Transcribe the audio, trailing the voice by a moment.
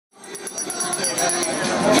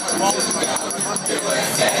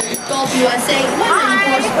Golf USA women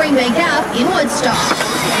for Spring Bank F in Woodstock.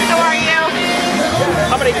 How are you?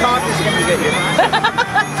 How many coffees can we get you?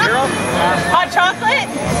 0? Hot chocolate?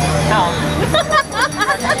 Oh.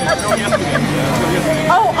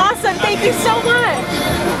 Oh, awesome. Thank you so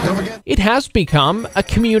much. It has become a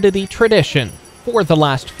community tradition. For the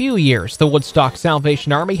last few years, the Woodstock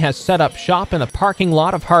Salvation Army has set up shop in the parking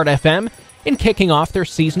lot of Heart FM in kicking off their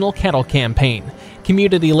seasonal Kettle Campaign.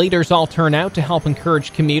 Community leaders all turn out to help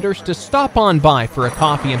encourage commuters to stop on by for a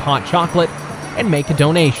coffee and hot chocolate and make a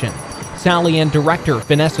donation. Sally and director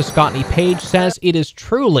Vanessa Scottney-Page says it is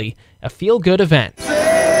truly a feel-good event.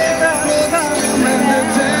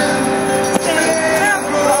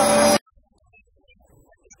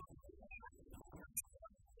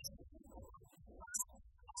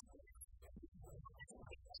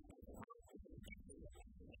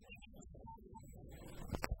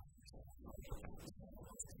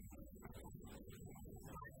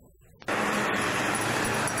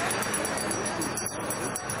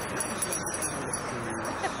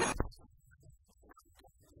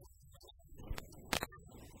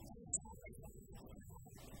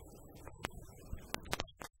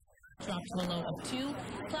 Drops to a low of 2.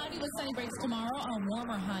 Cloudy with sunny breaks tomorrow, a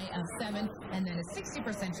warmer high of 7, and then a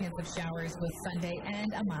 60% chance of showers with Sunday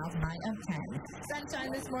and a mild high of 10.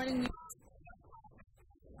 Sunshine this morning.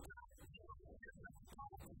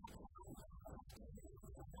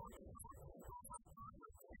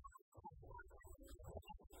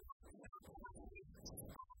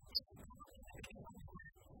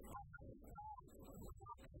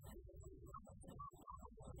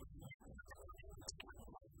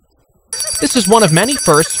 This is one of many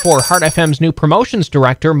firsts for Heart FM's new promotions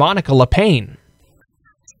director, Monica LePayne.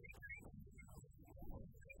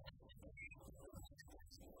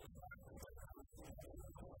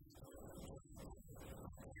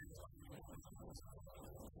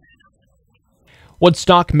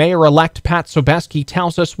 Woodstock Mayor-elect Pat Sobeski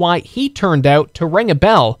tells us why he turned out to ring a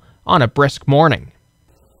bell on a brisk morning.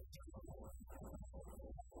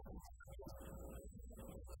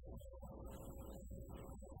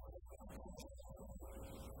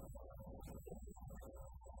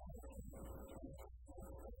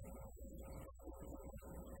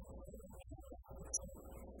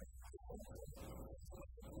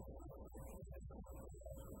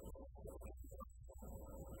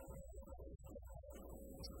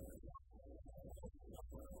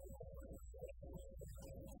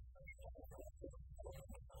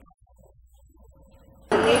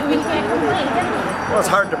 Well, it's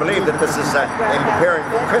hard to believe that this is in preparing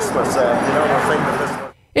for Christmas. We're thinking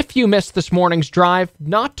that this. If you missed this morning's drive,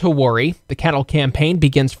 not to worry. The Kettle Campaign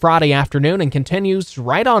begins Friday afternoon and continues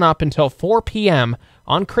right on up until 4 p.m.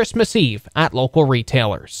 on Christmas Eve at local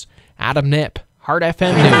retailers. Adam Knipp, Heart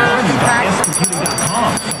FM News.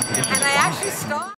 And I actually stopped.